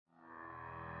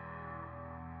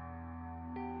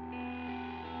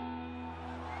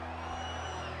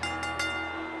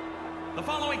The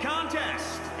following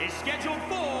contest is scheduled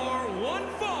for one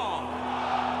fall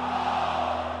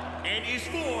and is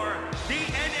for the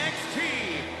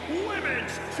NXT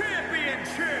Women's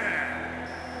Championship.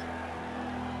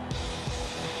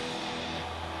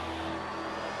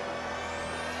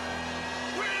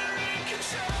 We're in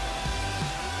control.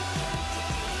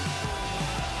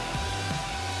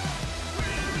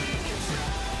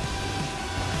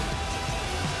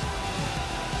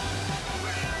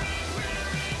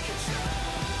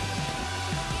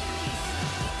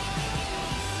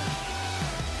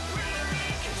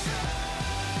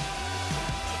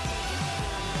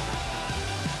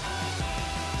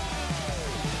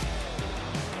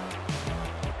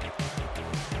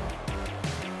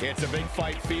 It's a big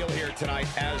fight feel here tonight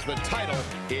as the title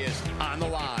is on the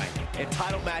line. And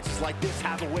title matches like this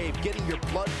have a way of getting your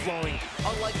blood flowing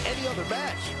unlike any other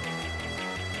match.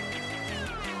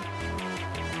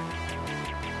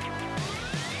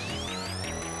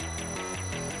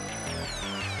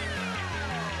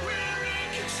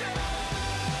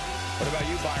 What about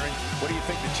you, Byron? What do you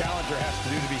think the challenger has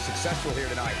to do to be successful here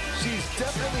tonight? She's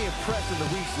definitely impressed in the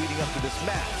weeks leading up to this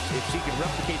match. If she can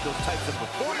replicate those types of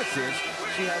performances,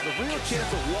 she has a real chance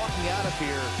of walking out of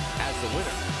here as the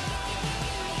winner.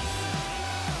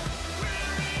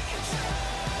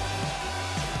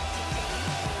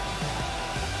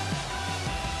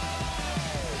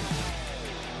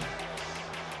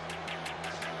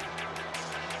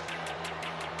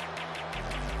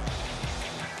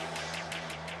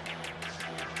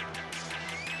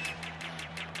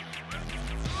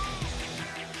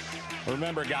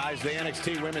 Remember, guys, the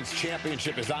NXT Women's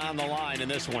Championship is on the line in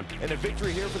this one. And a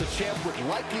victory here for the champ would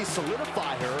likely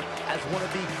solidify her as one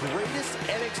of the greatest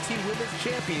NXT Women's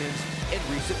Champions in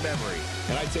recent memory.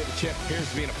 And I'd say the champ appears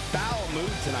to be in a foul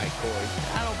mood tonight, Corey.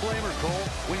 I don't blame her, Cole.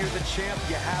 When you're the champ,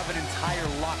 you have an entire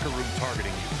locker room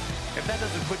targeting you. If that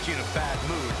doesn't put you in a bad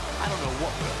mood, I don't know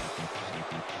what will.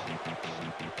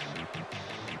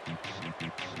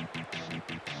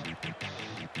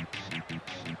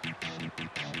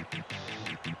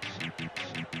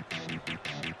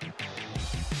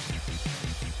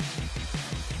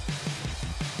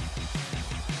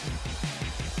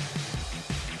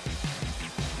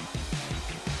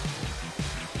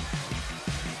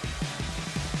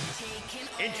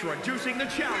 Introducing the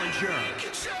challenger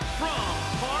from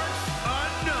parts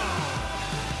unknown,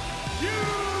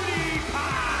 Cutie.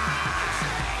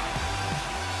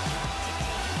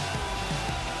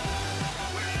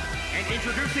 And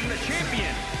introducing the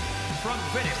champion from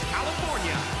Venice,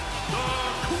 California, the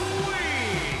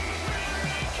Queen.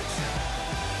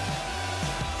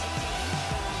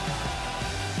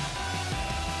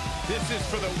 This is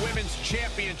for the Women's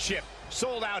Championship.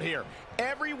 Sold out here.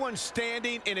 Everyone's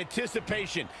standing in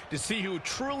anticipation to see who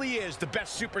truly is the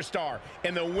best superstar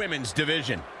in the women's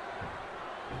division.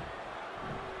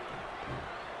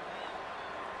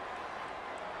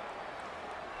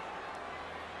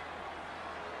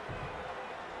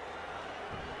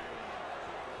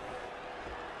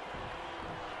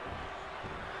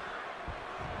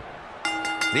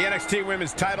 The NXT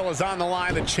Women's title is on the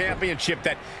line. The championship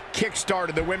that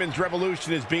kick-started the women's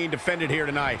revolution is being defended here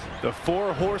tonight. The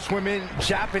four horsewomen,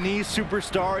 Japanese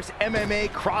superstars, MMA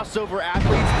crossover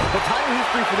athletes. The title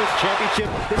history for this championship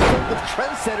is filled with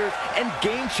trendsetters and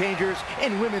game changers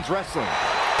in women's wrestling.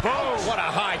 Oh, what a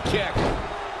high kick.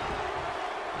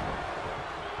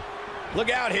 Look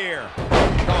out here.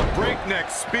 A breakneck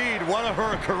speed, one of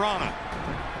her Karana.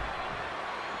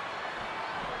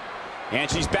 And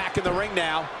she's back in the ring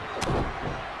now.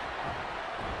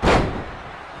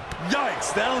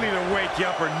 Yikes, that'll either wake you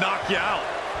up or knock you out.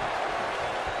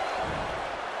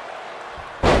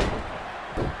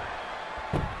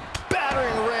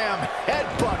 Battering ram,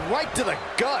 headbutt right to the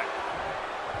gut.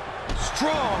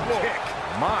 Strong kick.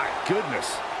 My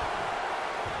goodness.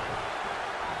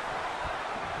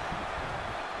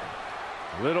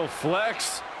 Little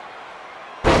flex.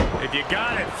 If you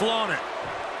got it, flaunt it.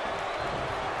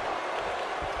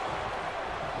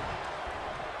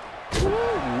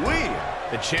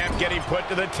 The champ getting put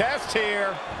to the test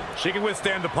here. She can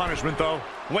withstand the punishment, though.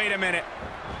 Wait a minute.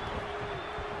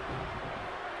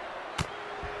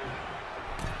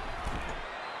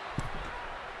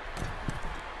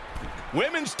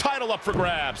 Women's title up for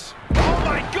grabs. Oh,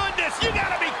 my goodness. You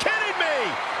got to be kidding me.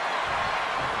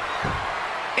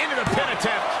 Into the pin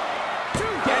attempt.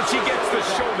 And she gets the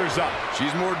shoulders up.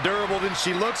 She's more durable than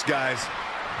she looks, guys.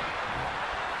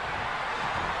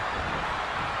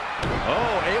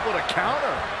 Oh, able to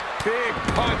counter. Big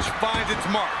punch finds its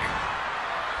mark.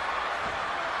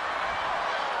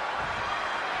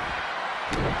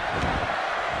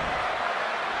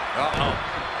 Uh-oh.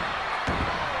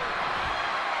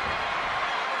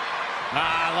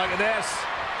 Ah, look at this.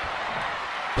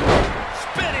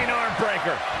 Spinning arm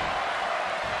breaker.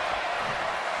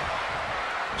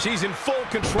 She's in full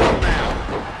control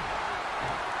now.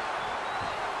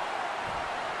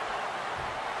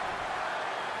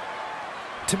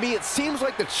 To me, it seems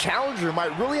like the challenger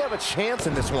might really have a chance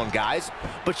in this one, guys,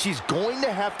 but she's going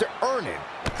to have to earn it.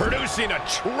 Producing a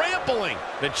trampling.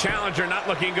 The challenger not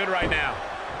looking good right now.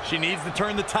 She needs to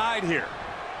turn the tide here.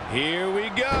 Here we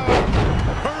go.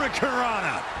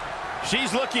 Hurricanrana.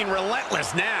 She's looking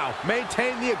relentless now.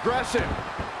 Maintain the aggression.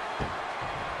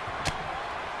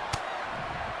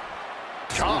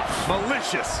 Tough.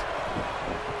 Malicious.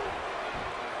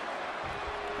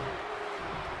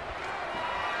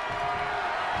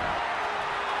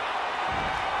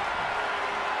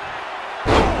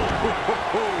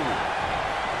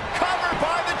 Covered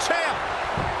by the champ.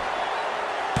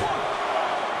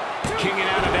 Kicking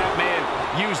out of that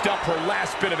man. Used up her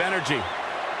last bit of energy.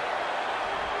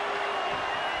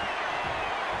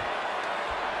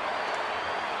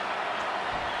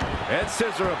 Head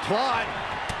scissor applied.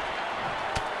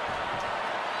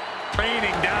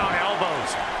 Raining down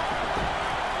elbows.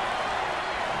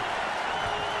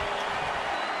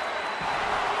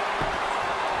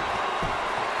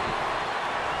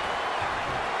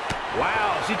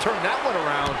 Wow, she turned that one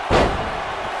around.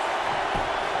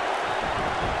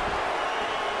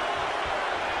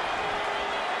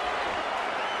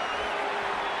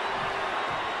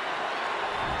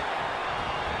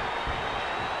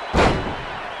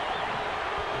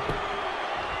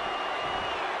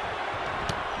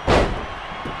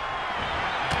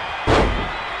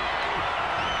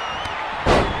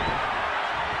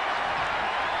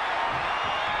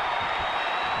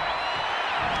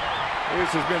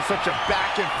 This has been such a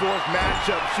back-and-forth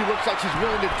matchup. She looks like she's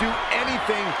willing to do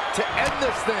anything to end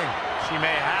this thing. She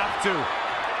may have to.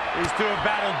 These two have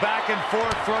battled back and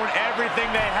forth, thrown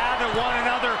everything they have at one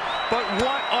another. But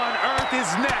what on earth is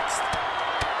next?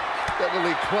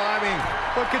 Steadily climbing.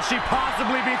 What could she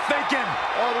possibly be thinking?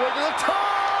 All the way to the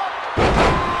top!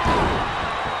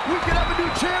 We could have a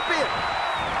new champion!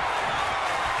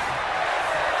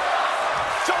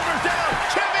 Shoulders down.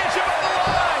 Championship on the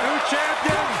line. New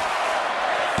champion.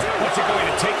 What's it going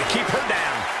to take to keep her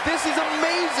down? This is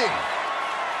amazing!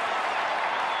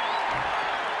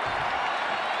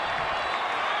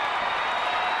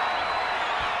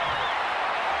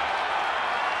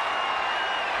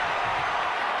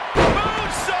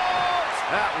 Moonsault!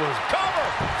 That was Cover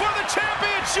for the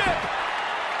championship!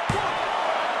 1,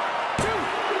 2.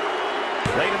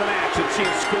 Late in the match, and she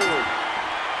has scored.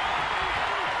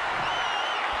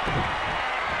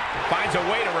 Finds a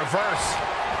way to reverse.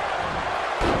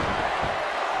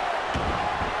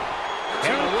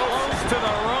 To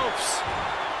the ropes.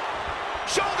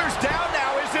 Shoulders down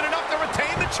now. Is it enough to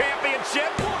retain the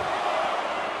championship? 1,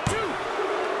 2.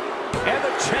 And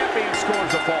the champion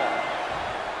scores a fall.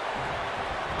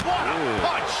 What a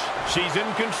punch. She's in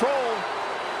control.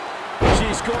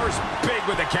 She scores big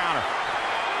with the counter.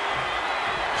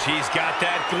 She's got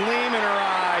that gleam in her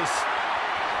eyes.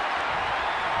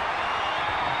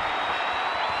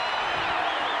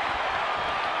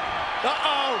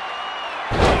 Uh-oh.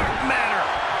 Dark matter.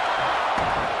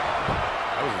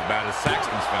 That was as bad as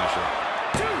Saxton's finisher.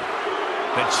 2.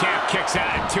 The champ kicks out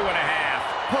at 2.5.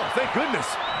 Oh, thank goodness.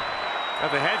 Got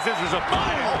the head scissors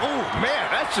applied. Oh, man,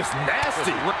 that's just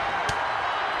nasty.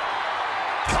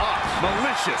 Gosh,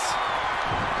 malicious.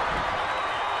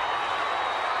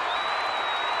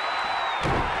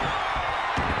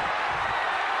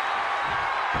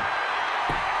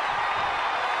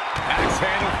 Axe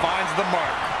handle finds the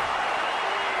mark.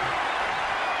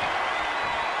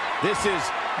 This is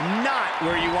not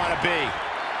where you want to be.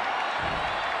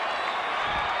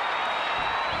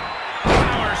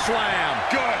 Power slam.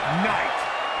 Good night.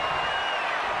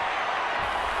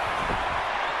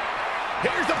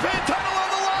 Here's the pin, title on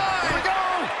the line. Here we go.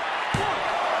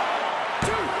 1,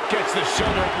 2. Gets the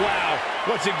shoulder. Wow.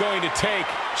 What's it going to take?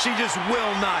 She just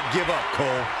will not give up,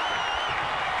 Cole.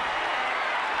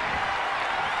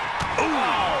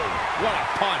 Oh, what a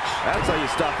punch. That's how you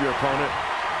stop your opponent.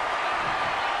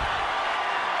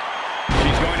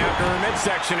 Going after her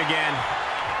midsection again.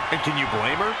 And can you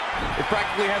blame her? It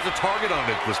practically has a target on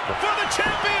it at this point. For the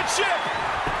championship!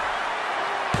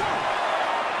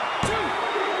 1,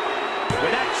 2. With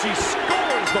that, she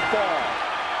scores the fall.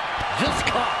 Just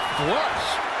caught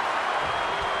flush.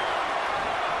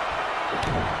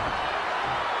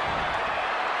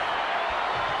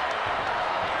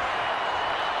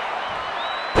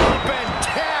 Up and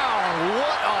down.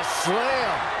 What a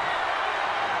slam.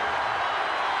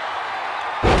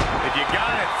 If you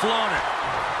got it, flaunt it.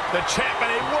 The champ in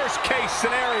a worst-case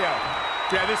scenario.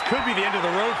 Yeah, this could be the end of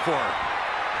the road for her.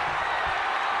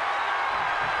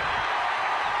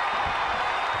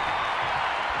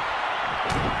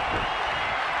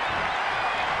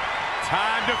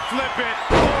 Time to flip it.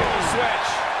 Switch.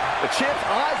 The champ's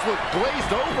eyes look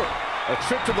glazed over. A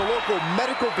trip to the local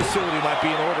medical facility might be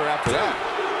in order after that.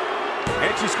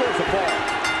 And she scores the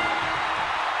ball.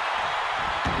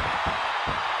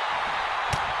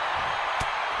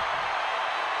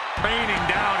 Raining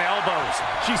down elbows.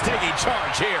 She's taking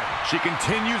charge here. She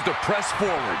continues to press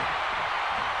forward.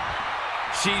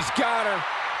 She's got her.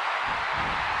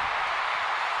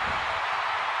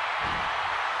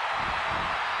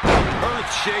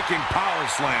 Earth-shaking power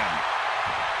slam.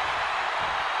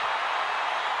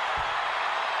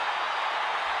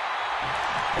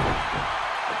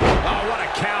 Oh, what a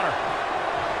counter.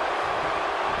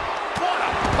 What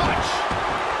a punch.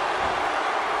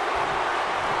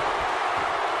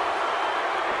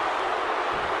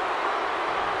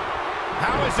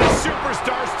 How is this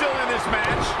superstar still in this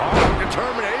match? Oh,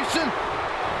 determination.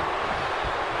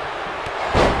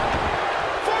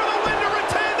 For the win to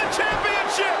retain the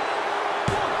championship.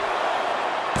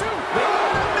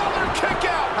 Another kick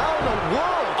out. How in the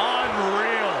world?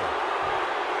 Unreal.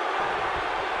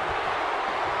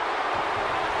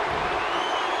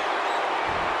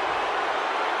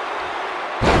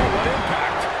 What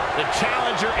impact. The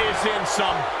challenger is in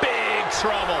some big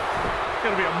trouble.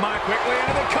 Gonna be a mic Quickly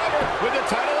into the cover with the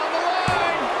title on the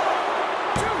line.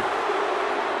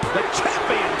 The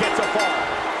champion gets a fall.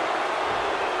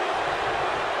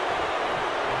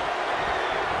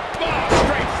 Oh,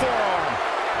 straight forearm.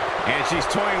 And she's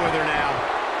toying with her now.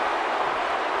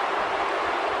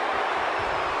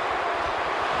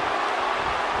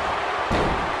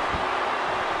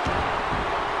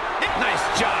 Nice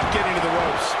job getting to the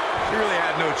ropes. She really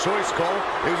had no choice, Cole.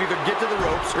 It was either get to the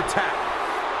ropes or tap.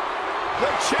 The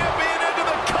champion into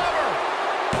the cover.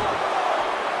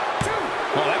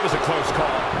 Oh, that was a close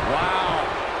call. Wow.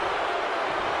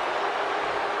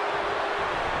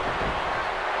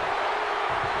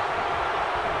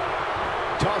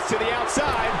 Toss to the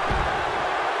outside.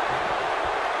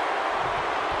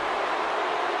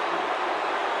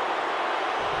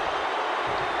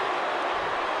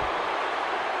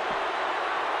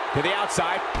 To the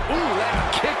outside. Ooh,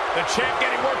 that kick. The champ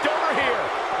getting worked over here.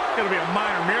 Gonna be a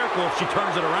minor miracle if she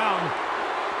turns it around.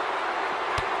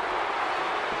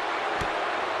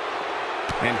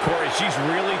 And Corey, she's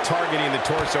really targeting the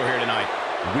torso here tonight.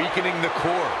 Weakening the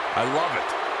core. I love it.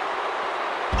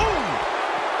 Ooh!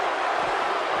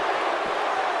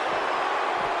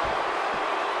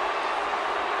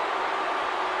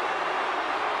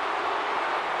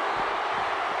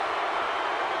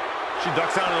 She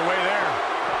ducks out of the way there.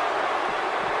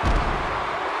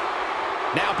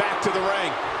 Now back to the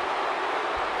ring.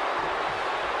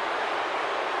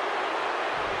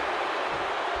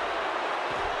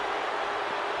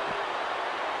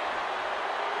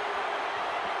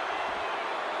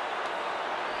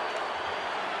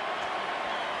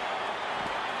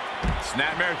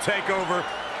 Snapmare takeover.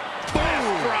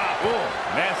 Boom! Drop. Oh,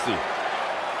 nasty.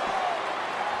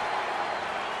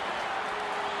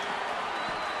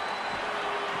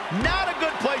 Not a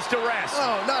good place to rest.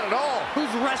 Oh, not at all.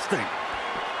 Who's resting?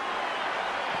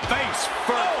 Face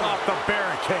first off the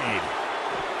barricade.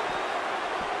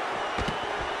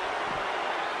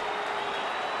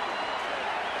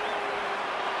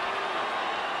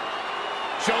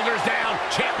 Shoulders down.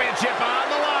 Championship on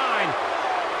the line.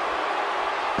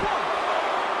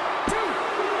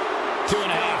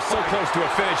 2.5. So close to a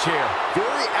finish here.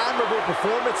 Very admirable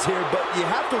performance here, but you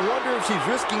have to wonder if she's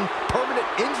risking permanent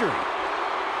injury.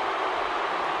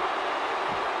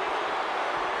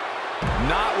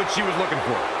 Not what she was looking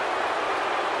for.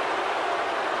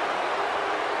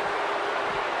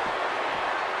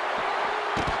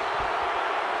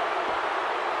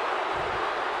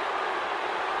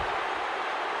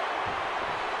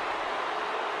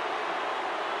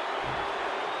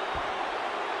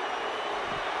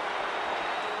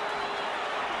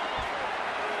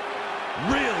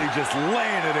 Really just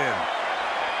laying it in.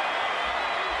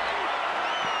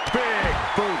 Big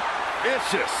boot.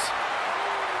 Vicious.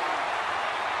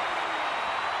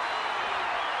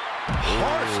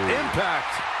 Harsh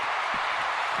impact.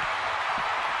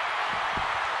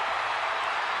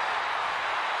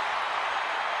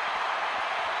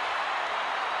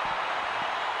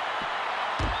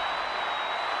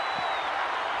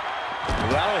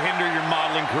 That'll hinder your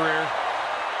modeling career.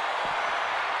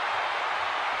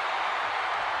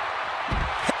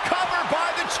 Covered by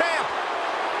the champ.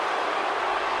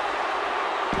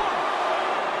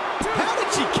 How did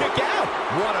she kick out?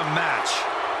 What a match.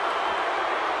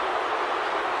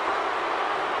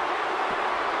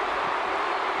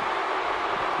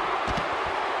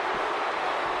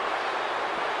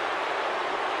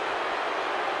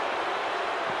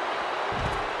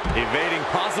 evading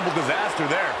possible disaster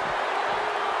there.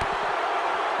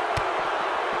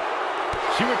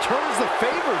 She returns the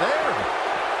favor there.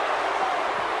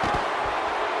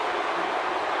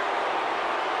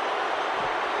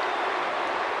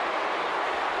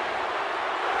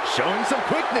 Showing some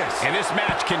quickness. And this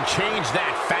match can change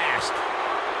that fast.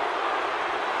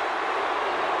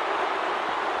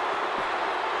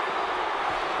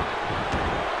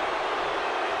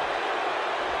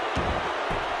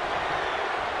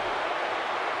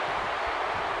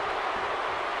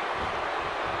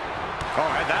 All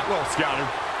right, that well scouted.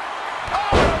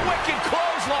 Oh, a wicked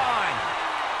clothesline.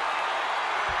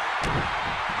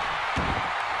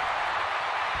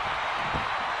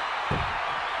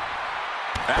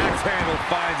 Axe handle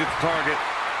finds its target.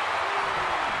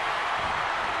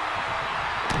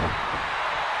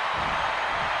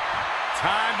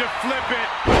 Time to flip it.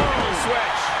 Boom.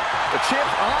 Switch. The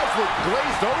champ's eyes look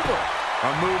glazed over.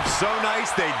 A move so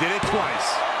nice they did it twice.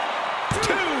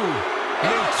 Two.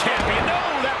 New champion. No,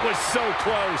 that was so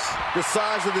close. The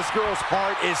size of this girl's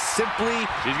heart is simply...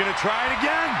 She's going to try it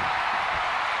again.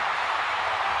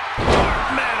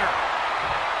 Dark matter.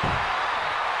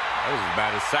 That was as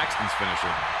bad as Saxton's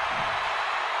finisher.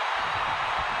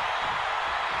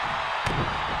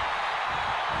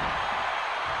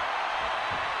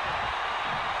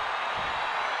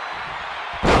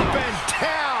 Up and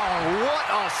down. What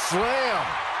a slam.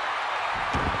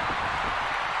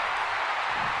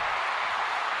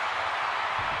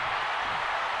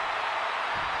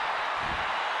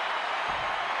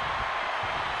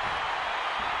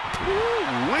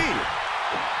 Woo-wee.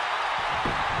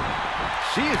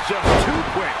 She is just too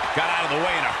quick. Got out of the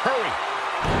way in a hurry.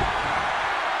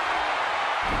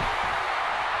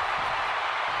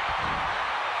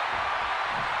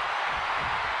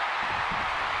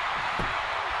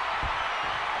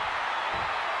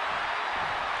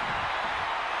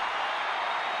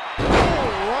 Oh,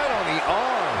 right on the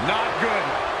arm. Not good.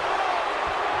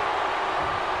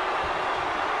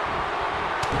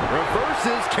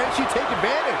 Reverses. Can she take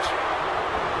advantage?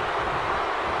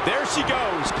 There she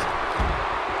goes.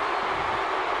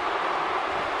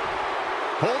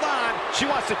 Hold on. She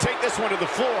wants to take this one to the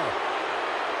floor.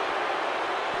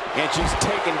 And she's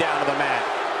taken down to the mat.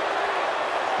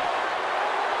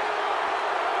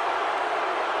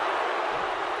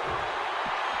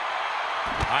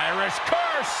 Irish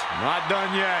curse. Not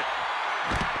done yet.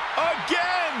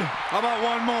 Again. How about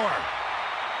one more?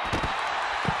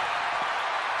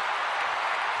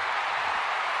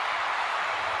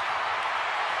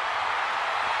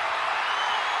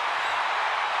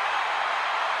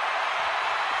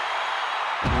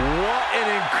 What an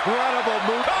incredible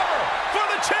move. Cover for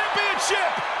the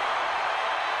championship.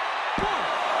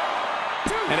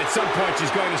 And at some point,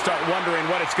 she's going to start wondering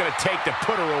what it's going to take to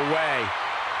put her away.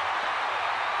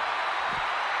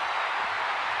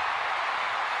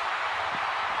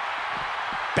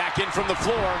 Back in from the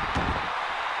floor.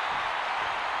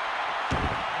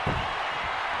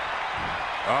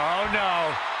 Oh,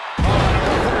 no.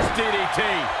 Oh, reverse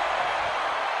DDT.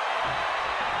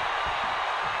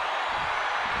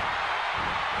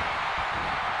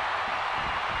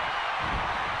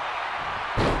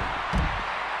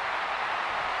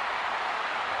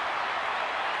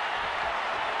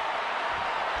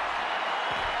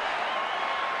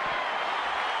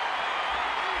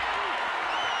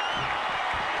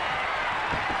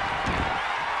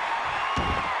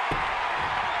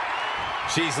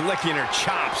 She's licking her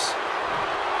chops.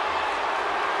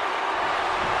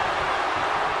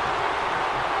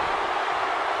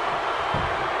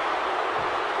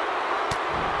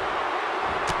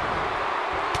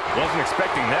 Wasn't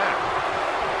expecting that.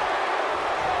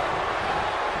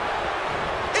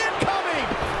 Incoming!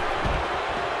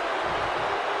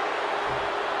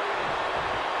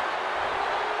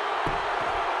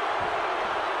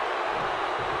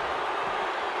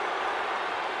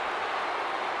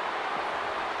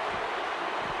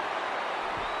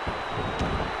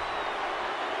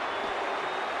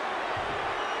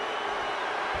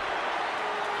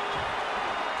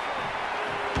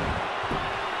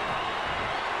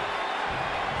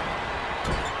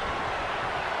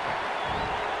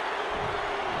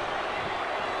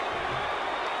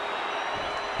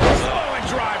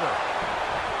 Driver.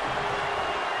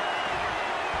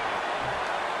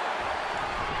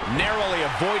 Narrowly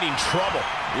avoiding trouble.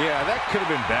 Yeah, that could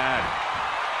have been bad.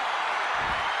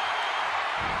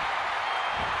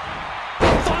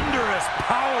 Thunderous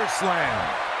power slam.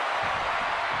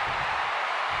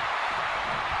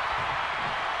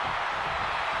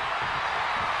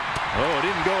 Oh, it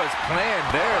didn't go as planned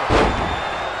there.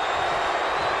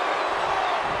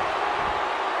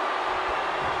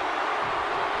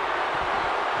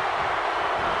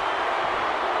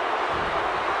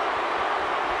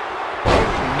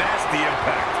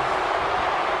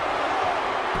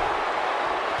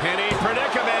 Penny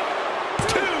predicament.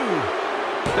 2.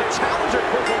 The challenger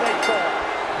pulls a late fall.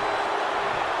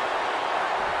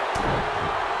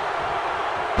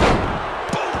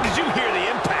 Boom! Did you hear the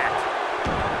impact?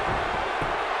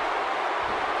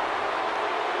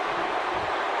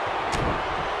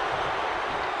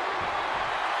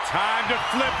 Time to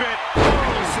flip it.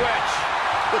 Total switch.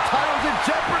 The title's in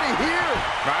jeopardy here.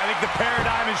 I think the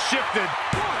paradigm has shifted.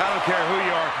 I don't care who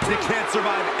you are. You can't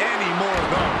survive any more of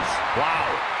those. Wow.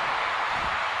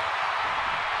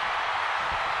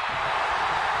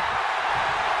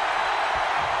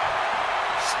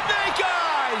 Snake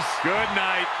eyes. Good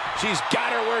night. She's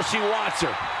got her where she wants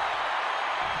her.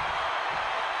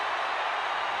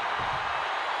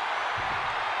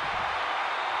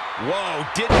 Whoa,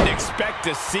 didn't expect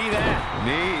to see that.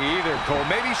 Me either, Cole.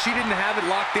 Maybe she didn't have it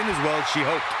locked in as well as she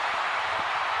hoped.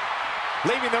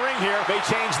 Leaving the ring here may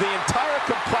change the entire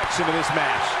complexion of this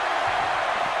match.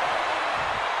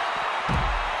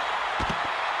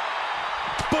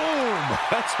 Boom!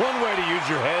 That's one way to use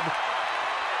your head.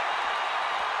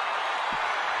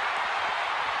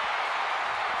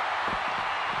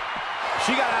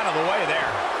 She got out of the way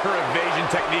there. Her evasion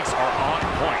techniques are on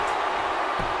point.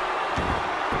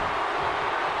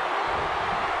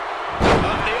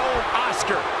 The old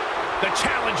Oscar. The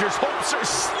challenger's hopes are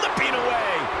slipping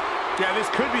away. Yeah, this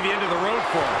could be the end of the road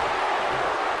for her.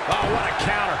 Oh, what a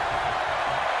counter.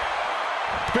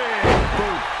 Big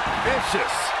boot.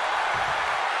 Vicious.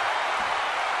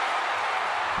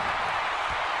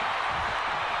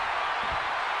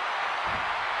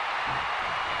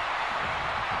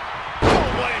 Oh,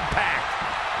 what impact.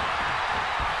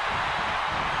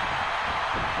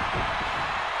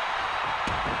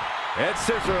 Head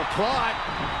scissor applied.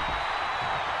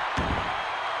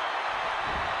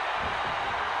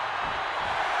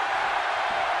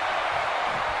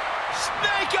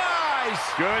 Snake eyes.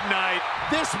 Good night.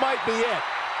 This might be it.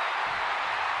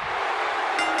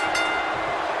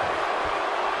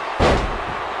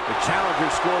 The challenger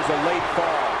scores a late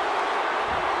fall.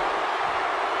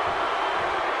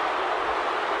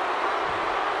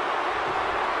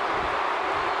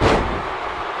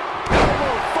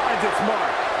 Elbow finds its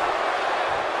mark.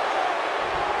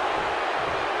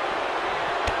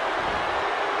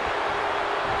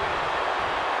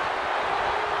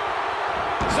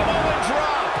 Samoan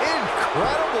drop.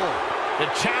 Incredible. The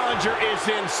challenger is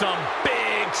in some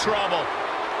big trouble.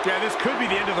 Yeah, this could be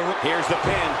the end of the road. Here's the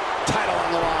pin. Title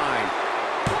on the line.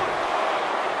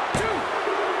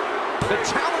 The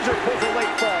challenger pulls a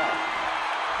late fall.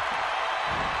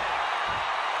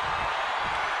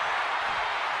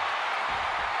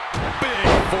 Big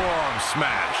forearm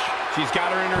smash. She's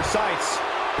got her in her sights.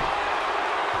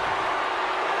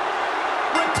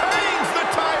 Retains the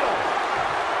title.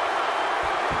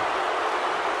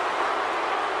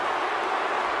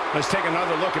 Let's take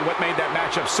another look at what made that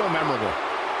matchup so memorable.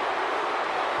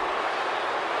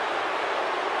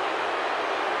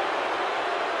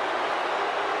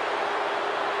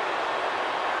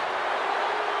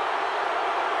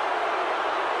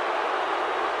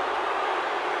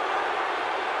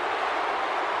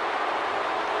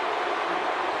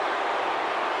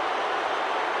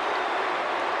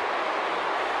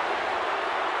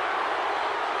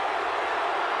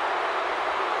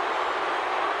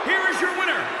 Here is your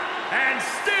winner, and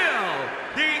still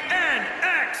the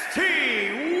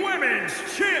NXT Women's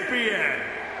Champion,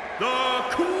 the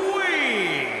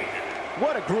Queen.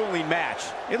 What a grueling match.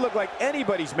 It looked like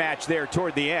anybody's match there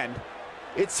toward the end.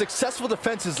 It's successful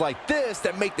defenses like this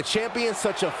that make the champion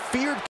such a feared